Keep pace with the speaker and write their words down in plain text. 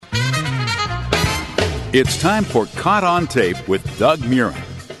It's time for Caught on Tape with Doug Murren.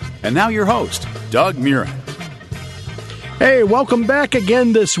 And now your host, Doug Murren. Hey, welcome back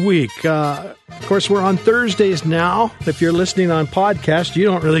again this week. Of course, we're on Thursdays now. If you're listening on podcast, you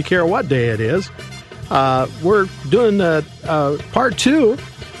don't really care what day it is. We're doing part 2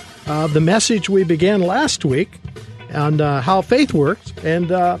 of the message we began last week on how faith works.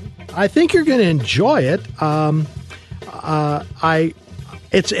 And I think you're going to enjoy it.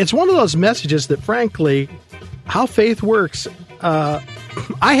 It's one of those messages that, frankly, how faith works. I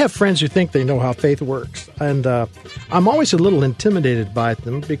have friends who think they know how faith works, and I'm always a little intimidated by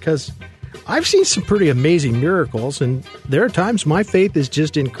them because I've seen some pretty amazing miracles, and there are times my faith is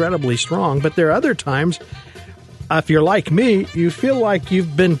just incredibly strong, but there are other times, if you're like me, you feel like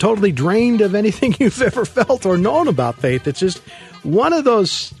you've been totally drained of anything you've ever felt or known about faith. It's just one of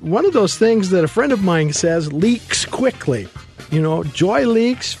those things that a friend of mine says leaks quickly. You know, joy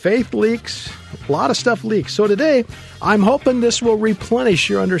leaks, faith leaks, a lot of stuff leaks. So today, I'm hoping this will replenish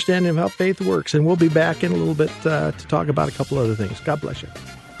your understanding of how faith works, and we'll be back in a little bit to talk about a couple other things. God bless you.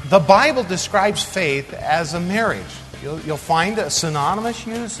 The Bible describes faith as a marriage. You'll find a synonymous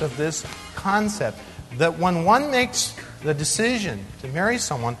use of this concept, that when one makes the decision to marry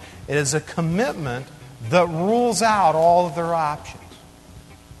someone, it is a commitment that rules out all of their options.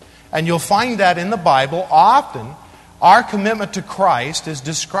 And you'll find that in the Bible often. Our commitment to Christ is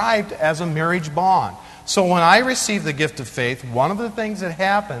described as a marriage bond. So when I receive the gift of faith, one of the things that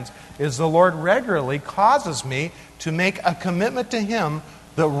happens is the Lord regularly causes me to make a commitment to Him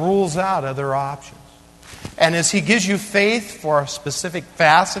that rules out other options. And as He gives you faith for a specific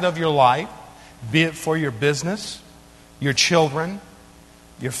facet of your life, be it for your business, your children,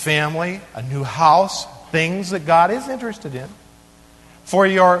 your family, a new house, things that God is interested in, for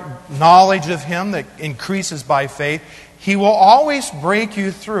your knowledge of Him that increases by faith, He will always break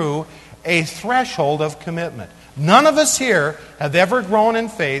you through a threshold of commitment. None of us here have ever grown in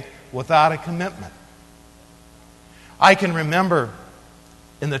faith without a commitment. I can remember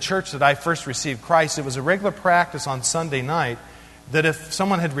in the church that I first received Christ, it was a regular practice on Sunday night that if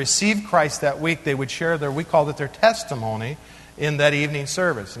someone had received Christ that week, they would share we called it their testimony in that evening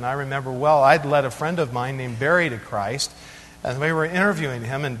service. And I remember, I'd led a friend of mine named Barry to Christ. And we were interviewing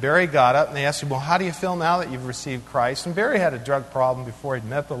him, and Barry got up, and they asked him, how do you feel now that you've received Christ? And Barry had a drug problem before he'd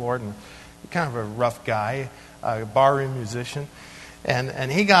met the Lord, and kind of a rough guy, a barroom musician.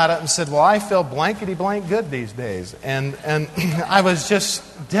 And he got up and said, I feel blankety blank good these days. And I was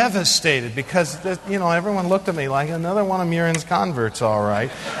just devastated because, everyone looked at me like another one of Murren's converts, all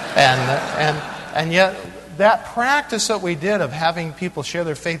right. And yet that practice that we did of having people share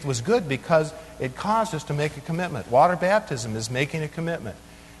their faith was good because it caused us to make a commitment. Water baptism is making a commitment.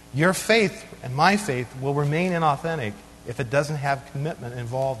 Your faith and my faith will remain inauthentic if it doesn't have commitment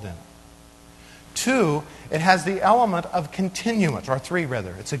involved in it. 2, it has the element of continuance, or 3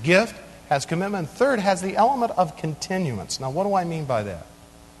 rather. It's a gift, has commitment. 3rd, has the element of continuance. Now, what do I mean by that?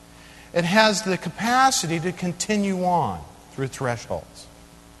 It has the capacity to continue on through thresholds.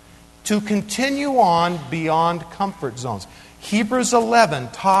 To continue on beyond comfort zones. Hebrews 11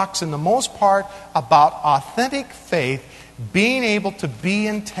 talks in the most part about authentic faith being able to be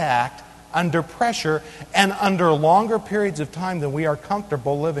intact under pressure and under longer periods of time than we are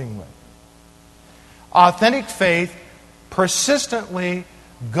comfortable living with. Authentic faith persistently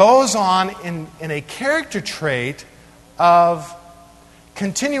goes on in a character trait of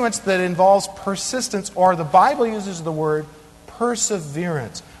continuance that involves persistence, or the Bible uses the word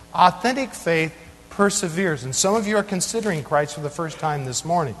perseverance. Authentic faith perseveres. And some of you are considering Christ for the first time this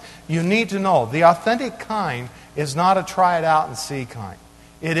morning. You need to know the authentic kind is not a try it out and see kind.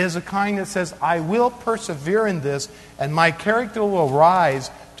 It is a kind that says, I will persevere in this and my character will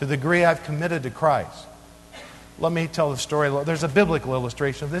rise to the degree I've committed to Christ. Let me tell the story. There's a biblical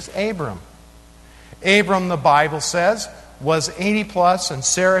illustration of this. Abram, the Bible says, was 80 plus, and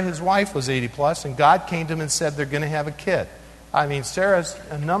Sarah, his wife, was 80 plus, and God came to him and said they're going to have a kid. Sarah's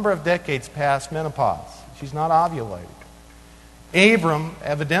a number of decades past menopause. She's not ovulating. Abram,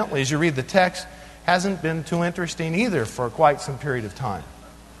 evidently, as you read the text, hasn't been too interesting either for quite some period of time.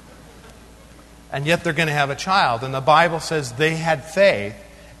 And yet they're going to have a child. And the Bible says they had faith.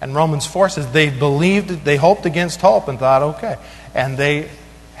 And Romans 4 says they believed, they hoped against hope and thought, okay. And they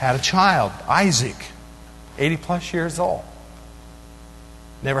had a child, Isaac, 80 plus years old.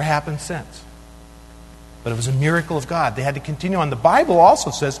 Never happened since. But it was a miracle of God. They had to continue on. The Bible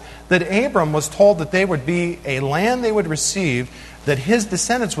also says that Abram was told that they would be a land they would receive, that his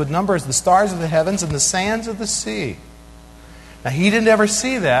descendants would number as the stars of the heavens and the sands of the sea. Now, he didn't ever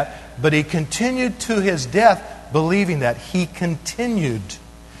see that, but he continued to his death believing that. He continued.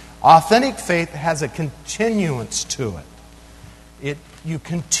 Authentic faith has a continuance to it. You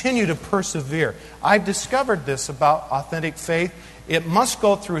continue to persevere. I've discovered this about authentic faith. It must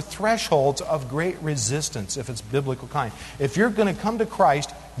go through thresholds of great resistance if it's biblical kind. If you're going to come to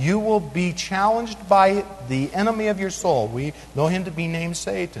Christ, you will be challenged by the enemy of your soul. We know him to be named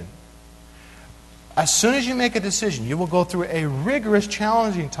Satan. As soon as you make a decision, you will go through a rigorous,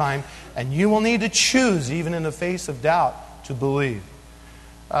 challenging time, and you will need to choose, even in the face of doubt, to believe.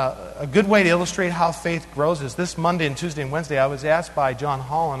 A good way to illustrate how faith grows is this Monday and Tuesday and Wednesday, I was asked by John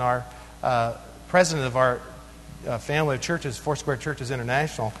Holland, our president of our family of churches, Foursquare Churches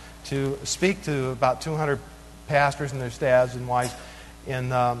International, to speak to about 200 pastors and their staffs and wives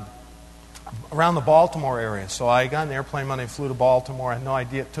in around the Baltimore area. So I got in an airplane Monday and flew to Baltimore. I had no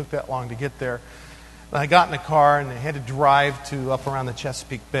idea it took that long to get there. And I got in the car and I had to drive to up around the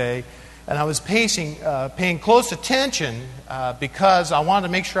Chesapeake Bay. And I was paying close attention because I wanted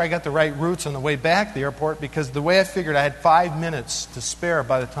to make sure I got the right routes on the way back to the airport, because the way I figured I had 5 minutes to spare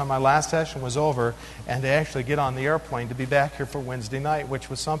by the time my last session was over and to actually get on the airplane to be back here for Wednesday night, which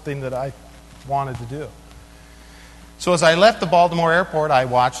was something that I wanted to do. So as I left the Baltimore airport, I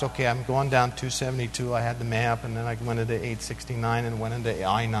watched, okay, I'm going down 272. I had the map, and then I went into 869 and went into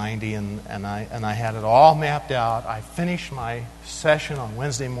I-90, and I had it all mapped out. I finished my session on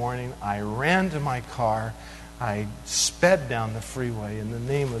Wednesday morning. I ran to my car. I sped down the freeway in the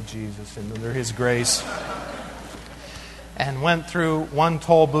name of Jesus and under His grace, and went through one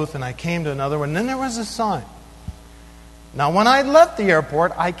toll booth, and I came to another one. And then there was a sign. Now, when I left the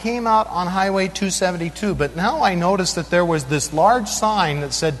airport, I came out on Highway 272, but now I noticed that there was this large sign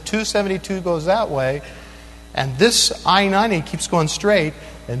that said 272 goes that way, and this I-90 keeps going straight,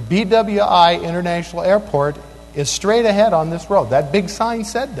 and BWI International Airport is straight ahead on this road. That big sign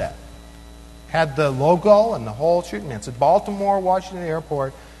said that. Had the logo and the whole shooting. It said Baltimore, Washington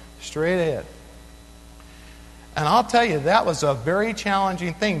Airport, straight ahead. And I'll tell you, that was a very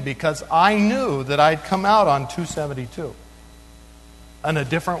challenging thing, because I knew that I'd come out on 272 in a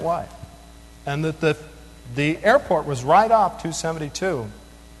different way. And that the airport was right off 272.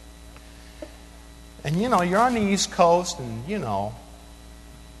 And you're on the East Coast, and you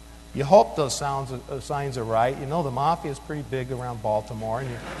hope those signs are right. The mafia is pretty big around Baltimore.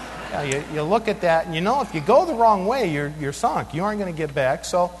 And you look at that, and if you go the wrong way, you're sunk. You aren't going to get back.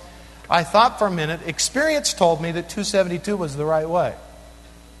 So I thought for a minute. Experience told me that 272 was the right way.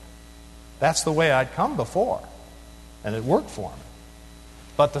 That's the way I'd come before, and it worked for me.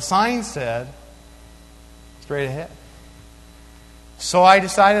 But the sign said straight ahead. So I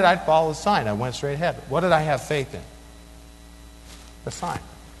decided I'd follow the sign. I went straight ahead. What did I have faith in? The sign.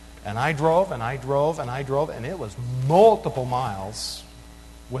 And I drove, and I drove, and I drove, and it was multiple miles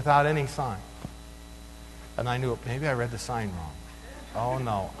without any sign. And I knew, maybe I read the sign wrong. Oh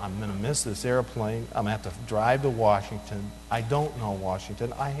no, I'm going to miss this airplane. I'm going to have to drive to Washington. I don't know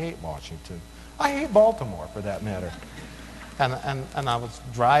Washington. I hate Washington. I hate Baltimore, for that matter. And I was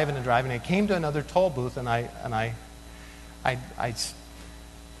driving and driving. I came to another toll booth, and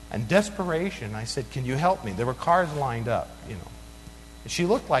in desperation, I said, "Can you help me?" There were cars lined up, She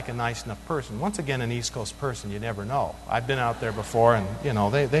looked like a nice enough person. Once again, an East Coast person, you never know. I've been out there before, and,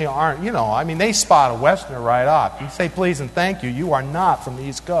 they aren't, they spot a Westerner right off. You say please and thank you, you are not from the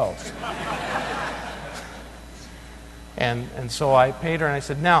East Coast. And so I paid her, and I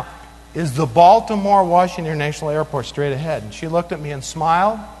said, "Now, is the Baltimore Washington International Airport straight ahead?" And she looked at me and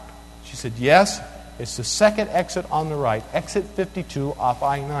smiled. She said, "Yes, it's the second exit on the right, exit 52 off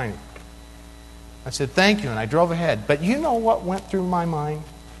I-90. I said, "Thank you," and I drove ahead. But you know what went through my mind?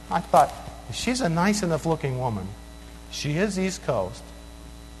 I thought, if she's a nice enough looking woman, she is East Coast.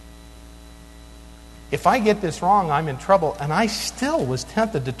 If I get this wrong, I'm in trouble. And I still was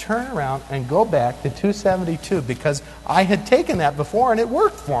tempted to turn around and go back to 272, because I had taken that before and it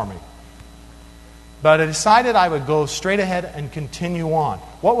worked for me. But I decided I would go straight ahead and continue on.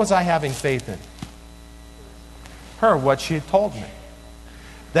 What was I having faith in? Her, what she had told me.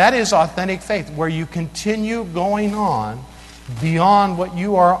 That is authentic faith, where you continue going on beyond what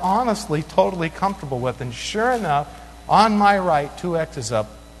you are honestly totally comfortable with. And sure enough, on my right, 2 X's up,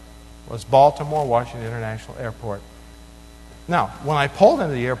 was Baltimore Washington International Airport. Now, when I pulled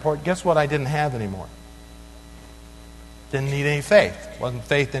into the airport, guess what I didn't have anymore? Didn't need any faith. Wasn't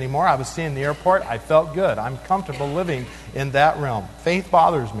faith anymore. I was seeing the airport. I felt good. I'm comfortable living in that realm. Faith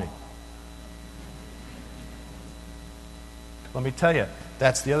bothers me. Let me tell you,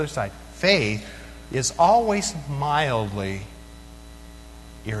 that's the other side. Faith is always mildly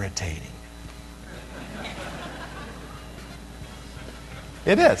irritating.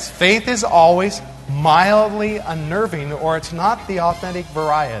 It is. Faith is always mildly unnerving, or it's not the authentic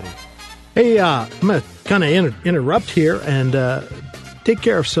variety. Hey, I'm going to kind of interrupt here and take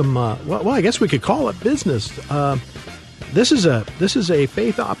care of some, well, I guess we could call it business. This is a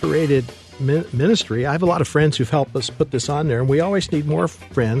faith-operated ministry. I have a lot of friends who've helped us put this on there, and we always need more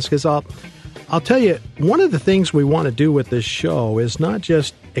friends, because I'll tell you, one of the things we want to do with this show is not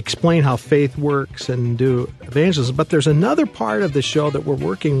just explain how faith works and do evangelism, but there's another part of the show that we're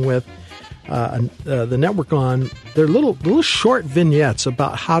working with the network on. They're little short vignettes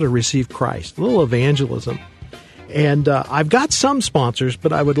about how to receive Christ, a little evangelism. And I've got some sponsors,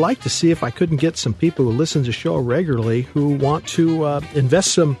 but I would like to see if I couldn't get some people who listen to the show regularly who want to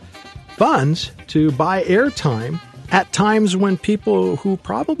invest some funds to buy airtime at times when people who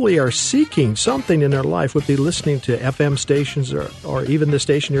probably are seeking something in their life would be listening to FM stations or even the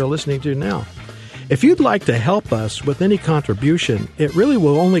station you're listening to now. If you'd like to help us with any contribution, it really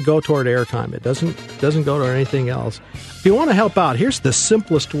will only go toward airtime. It doesn't go to anything else. If you want to help out, here's the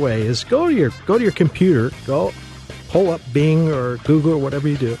simplest way: is go to your computer, go pull up Bing or Google or whatever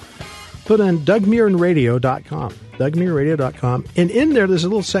you do. Put in DougMurrenRadio.com, DougMurrenRadio.com, and in there's a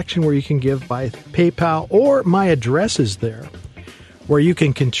little section where you can give by PayPal, or my address is there where you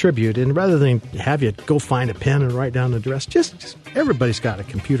can contribute. And rather than have you go find a pen and write down the address, just everybody's got a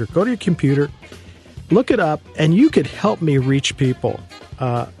computer. Go to your computer, look it up, and you could help me reach people.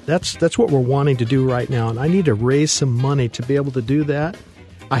 That's what we're wanting to do right now, and I need to raise some money to be able to do that.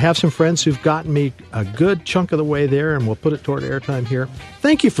 I have some friends who've gotten me a good chunk of the way there, and we'll put it toward airtime here.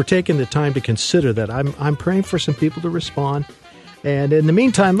 Thank you for taking the time to consider that. I'm praying for some people to respond. And in the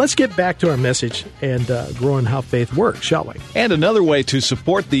meantime, let's get back to our message and growing how faith works, shall we? And another way to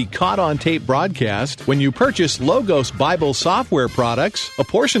support the Caught on Tape broadcast: when you purchase Logos Bible software products, a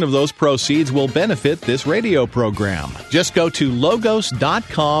portion of those proceeds will benefit this radio program. Just go to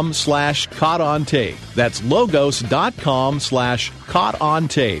logos.com/caughtontape. That's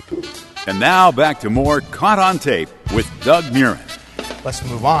logos.com/caughtontape. And now back to more Caught on Tape with Doug Murren. Let's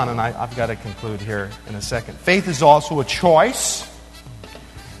move on, and I've got to conclude here in a second. Faith is also a choice.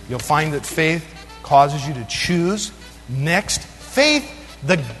 You'll find that faith causes you to choose. Next, faith,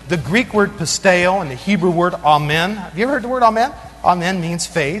 the Greek word pisteo and the Hebrew word amen. Have you ever heard the word amen? Amen means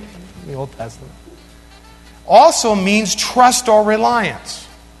faith in the Old Testament. Also means trust or reliance.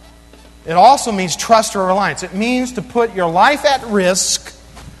 It also means trust or reliance. It means to put your life at risk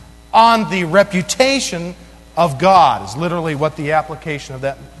on the reputation of God, is literally what the application of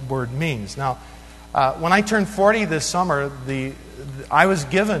that word means. Now, when I turned 40 this summer, I was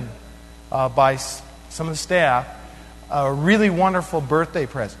given by some of the staff a really wonderful birthday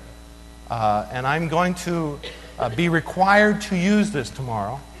present. And I'm going to be required to use this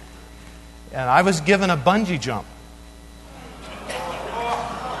tomorrow. And I was given a bungee jump.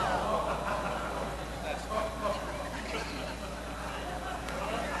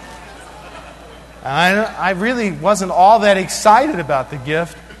 I really wasn't all that excited about the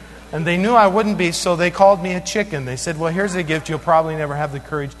gift, and they knew I wouldn't be, so they called me a chicken. They said, well, here's a gift you'll probably never have the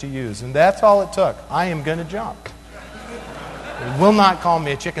courage to use. And that's all it took. I am going to jump. They will not call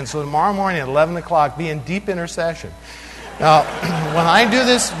me a chicken. So tomorrow morning at 11 o'clock, be in deep intercession. Now, when I do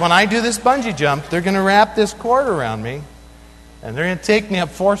this bungee jump, they're going to wrap this cord around me, and they're going to take me up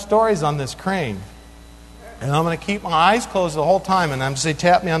 4 stories on this crane. And I'm going to keep my eyes closed the whole time, and I'm going to say,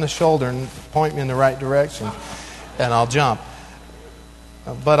 tap me on the shoulder and point me in the right direction, and I'll jump.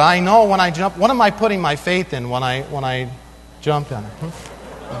 But I know when I jump, what am I putting my faith in when I jump in?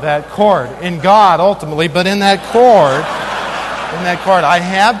 That cord. In God, ultimately, but in that cord, I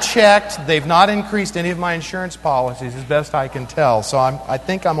have checked. They've not increased any of my insurance policies, as best I can tell, so I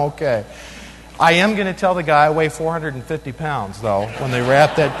think I'm okay. I am going to tell the guy I weigh 450 pounds, though, when they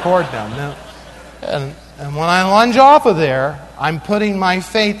wrap that cord down. Now, and when I lunge off of there, I'm putting my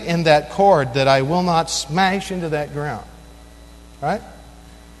faith in that cord that I will not smash into that ground. Right?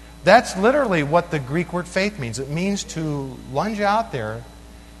 That's literally what the Greek word faith means. It means to lunge out there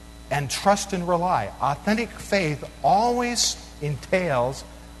and trust and rely. Authentic faith always entails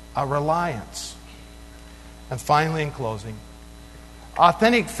a reliance. And finally, in closing,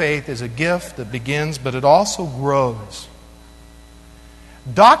 authentic faith is a gift that begins, but it also grows.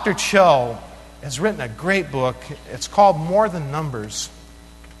 Dr. Cho has written a great book. It's called More Than Numbers.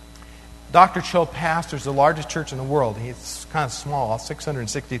 Dr. Cho pastors the largest church in the world. He's kind of small,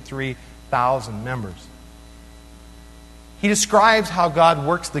 663,000 members. He describes how God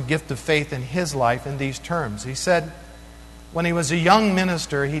works the gift of faith in his life in these terms. He said, when he was a young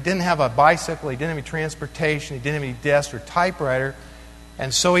minister, he didn't have a bicycle, he didn't have any transportation, he didn't have any desk or typewriter.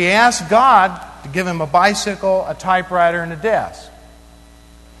 And so he asked God to give him a bicycle, a typewriter, and a desk.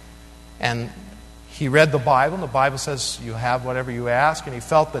 And he read the Bible, and the Bible says you have whatever you ask, and he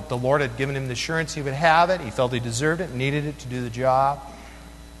felt that the Lord had given him the assurance he would have it. He felt he deserved it and needed it to do the job.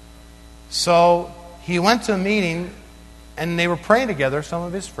 So he went to a meeting, and they were praying together, some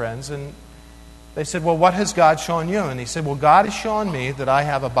of his friends, and they said, well, what has God shown you? And he said, well, God has shown me that I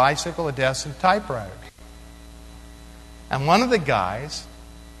have a bicycle, a desk, and a typewriter. And one of the guys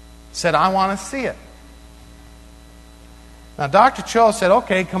said, I want to see it. Now, Dr. Cho said,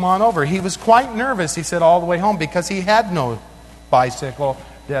 okay, come on over. He was quite nervous, he said, all the way home, because he had no bicycle,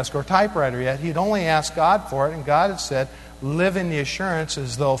 desk, or typewriter yet. He'd only asked God for it, and God had said, live in the assurance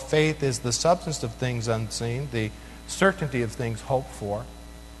as though faith is the substance of things unseen, the certainty of things hoped for.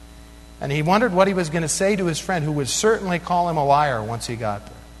 And he wondered what he was going to say to his friend, who would certainly call him a liar once he got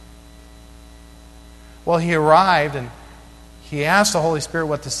there. Well, he arrived, and he asked the Holy Spirit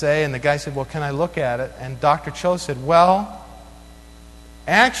what to say, and the guy said, well, can I look at it? And Dr. Cho said, well,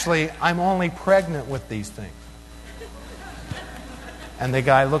 actually, I'm only pregnant with these things. And the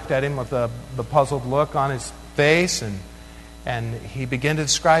guy looked at him with the puzzled look on his face, and he began to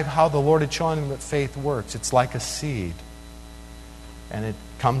describe how the Lord had shown him that faith works. It's like a seed. And it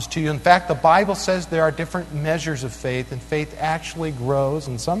comes to you. In fact, the Bible says there are different measures of faith, and faith actually grows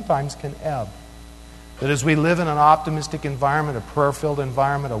and sometimes can ebb. That as we live in an optimistic environment, a prayer-filled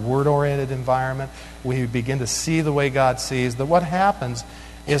environment, a word-oriented environment, we begin to see the way God sees, that what happens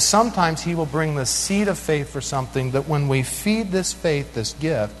is sometimes He will bring the seed of faith for something that when we feed this faith, this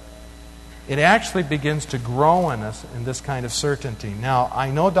gift, it actually begins to grow in us in this kind of certainty. Now,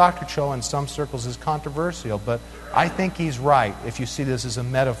 I know Dr. Cho in some circles is controversial, but I think he's right if you see this as a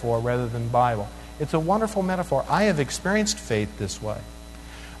metaphor rather than Bible. It's a wonderful metaphor. I have experienced faith this way,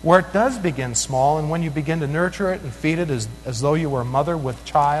 where it does begin small, and when you begin to nurture it and feed it as though you were a mother with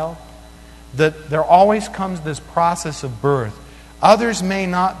child, that there always comes this process of birth. Others may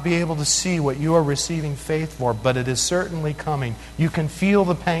not be able to see what you are receiving faith for, but it is certainly coming. You can feel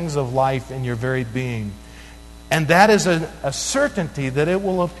the pangs of life in your very being. And that is a certainty that it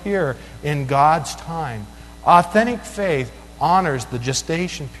will appear in God's time. Authentic faith honors the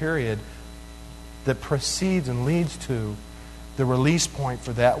gestation period that precedes and leads to the release point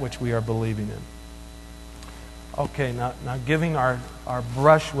for that which we are believing in. Okay, now giving our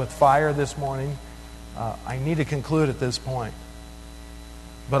brush with fire this morning, I need to conclude at this point.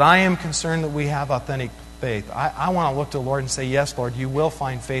 But I am concerned that we have authentic faith. I want to look to the Lord and say, yes, Lord, you will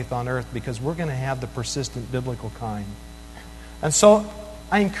find faith on earth because we're going to have the persistent biblical kind. And so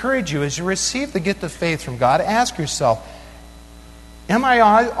I encourage you, as you receive the gift of faith from God, ask yourself, am I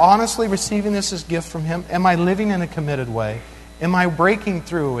honestly receiving this as a gift from Him? Am I living in a committed way? Am I breaking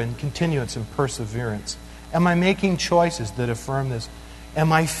through in continuance and perseverance? Am I making choices that affirm this?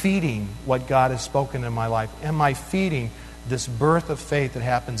 Am I feeding what God has spoken in my life? Am I feeding this birth of faith that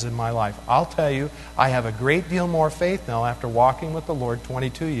happens in my life? I'll tell you, I have a great deal more faith now after walking with the Lord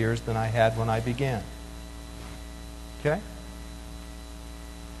 22 years than I had when I began. Okay?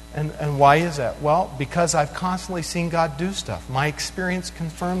 And why is that? Well, because I've constantly seen God do stuff. My experience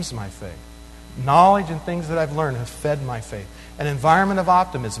confirms my faith. Knowledge and things that I've learned have fed my faith. An environment of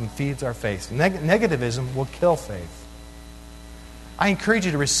optimism feeds our faith. Negativism will kill faith. I encourage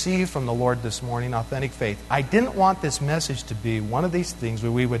you to receive from the Lord this morning authentic faith. I didn't want this message to be one of these things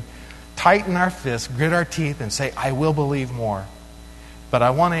where we would tighten our fists, grit our teeth, and say, I will believe more. But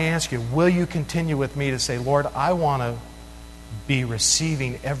I want to ask you, will you continue with me to say, Lord, I want to be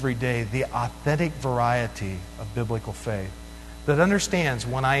receiving every day the authentic variety of biblical faith that understands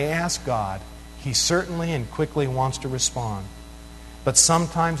when I ask God, He certainly and quickly wants to respond. But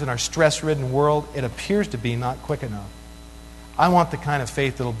sometimes in our stress-ridden world, it appears to be not quick enough. I want the kind of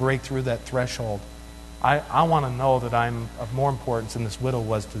faith that will break through that threshold. I want to know that I'm of more importance than this widow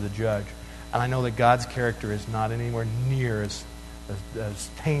was to the judge. And I know that God's character is not anywhere near as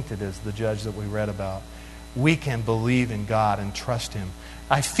tainted as the judge that we read about. We can believe in God and trust Him.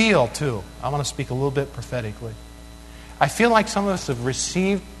 I feel, too, I want to speak a little bit prophetically. I feel like some of us have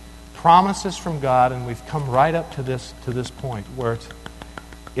received promises from God, and we've come right up to this point where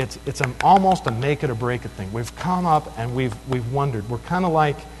it's almost a make it or break it thing. We've come up and we've wondered. We're kind of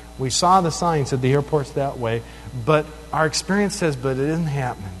like, we saw the sign said the airport's that way, but our experience says, but it isn't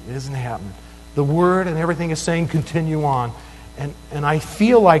happening. It isn't happening. The Word and everything is saying continue on. And I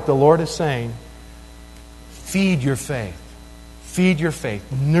feel like the Lord is saying, feed your faith. Feed your faith.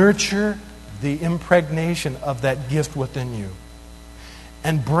 Nurture the impregnation of that gift within you.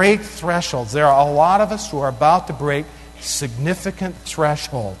 And break thresholds. There are a lot of us who are about to break significant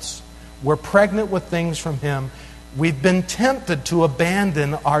thresholds. We're pregnant with things from Him. We've been tempted to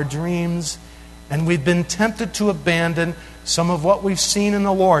abandon our dreams, and we've been tempted to abandon some of what we've seen in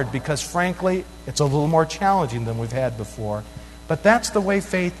the Lord, because frankly, it's a little more challenging than we've had before. But that's the way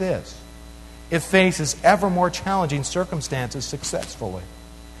faith is. It faces ever more challenging circumstances successfully.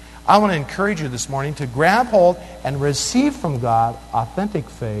 I want to encourage you this morning to grab hold and receive from God authentic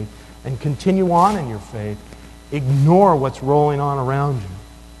faith and continue on in your faith. Ignore what's rolling on around you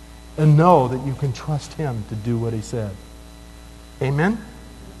and know that you can trust Him to do what He said. Amen?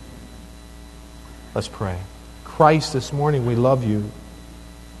 Let's pray. Christ, this morning we love You.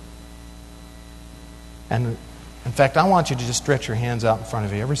 And in fact, I want you to just stretch your hands out in front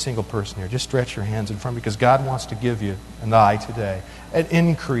of you. Every single person here, just stretch your hands in front of you, because God wants to give you and I today an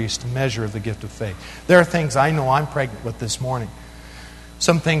increased measure of the gift of faith. There are things I know I'm pregnant with this morning.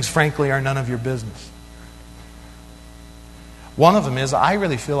 Some things, frankly, are none of your business. One of them is, I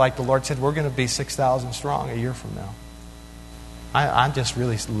really feel like the Lord said we're going to be 6,000 strong a year from now. I just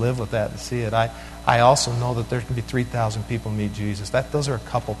really live with that and see it. I also know that there's going to be 3,000 people meet Jesus. Those are a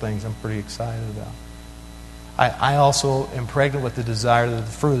couple things I'm pretty excited about. I also am pregnant with the desire that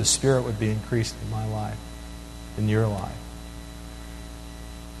the fruit of the Spirit would be increased in my life, in your life.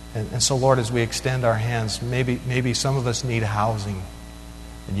 And so, Lord, as we extend our hands, maybe some of us need housing.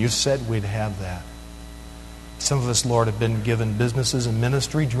 And You said we'd have that. Some of us, Lord, have been given businesses and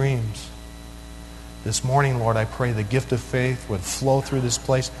ministry dreams. This morning, Lord, I pray the gift of faith would flow through this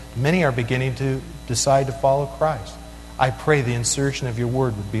place. Many are beginning to decide to follow Christ. I pray the insertion of Your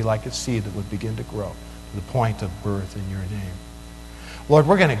word would be like a seed that would begin to grow to the point of birth in Your name. Lord,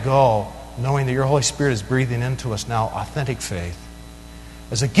 we're going to go knowing that Your Holy Spirit is breathing into us now authentic faith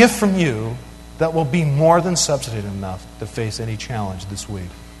as a gift from You that will be more than substitute enough to face any challenge this week.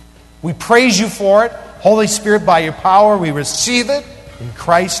 We praise You for it. Holy Spirit, by Your power, we receive it in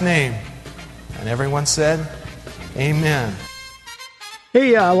Christ's name. And everyone said, Amen.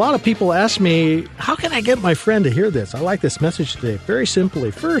 Hey, a lot of people ask me, how can I get my friend to hear this? I like this message today. Very simply.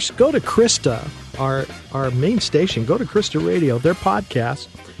 First, go to Krista, our main station. Go to Krista Radio, their podcast.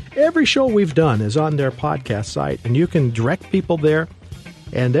 Every show we've done is on their podcast site, and you can direct people there.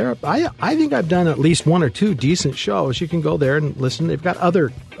 And I think I've done at least one or two decent shows. You can go there and listen. They've got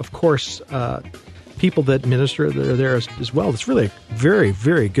other, of course, people that minister that are there as well. It's really a very,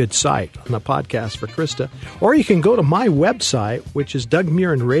 very good site on the podcast for Krista. Or you can go to my website, which is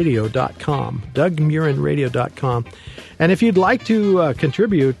DougMurrenRadio.com, DougMurrenRadio.com. And if you'd like to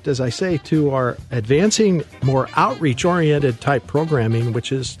contribute, as I say, to our advancing more outreach-oriented type programming,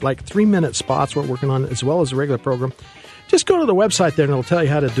 which is like 3-minute spots we're working on, as well as the regular program, just go to the website there and it'll tell you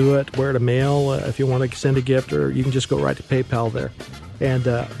how to do it, where to mail, if you want to send a gift, or you can just go right to PayPal there. And,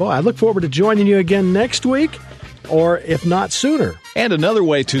 boy, I look forward to joining you again next week, or if not sooner. And another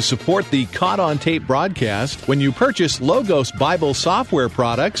way to support the Caught on Tape broadcast, when you purchase Logos Bible software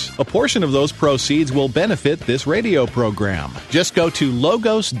products, a portion of those proceeds will benefit this radio program. Just go to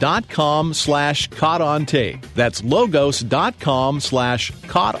logos.com/caughtontape. That's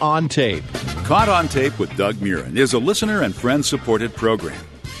logos.com/caughtontape. Caught on Tape with Doug Murren is a listener and friend-supported program.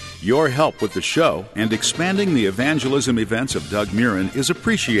 Your help with the show and expanding the evangelism events of Doug Murren is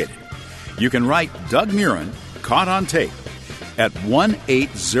appreciated. You can write Doug Murren, Caught on Tape, at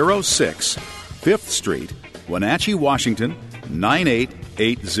 1806 5th Street, Wenatchee, Washington,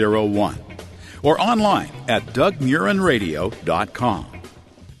 98801. Or online at DougMurrenRadio.com.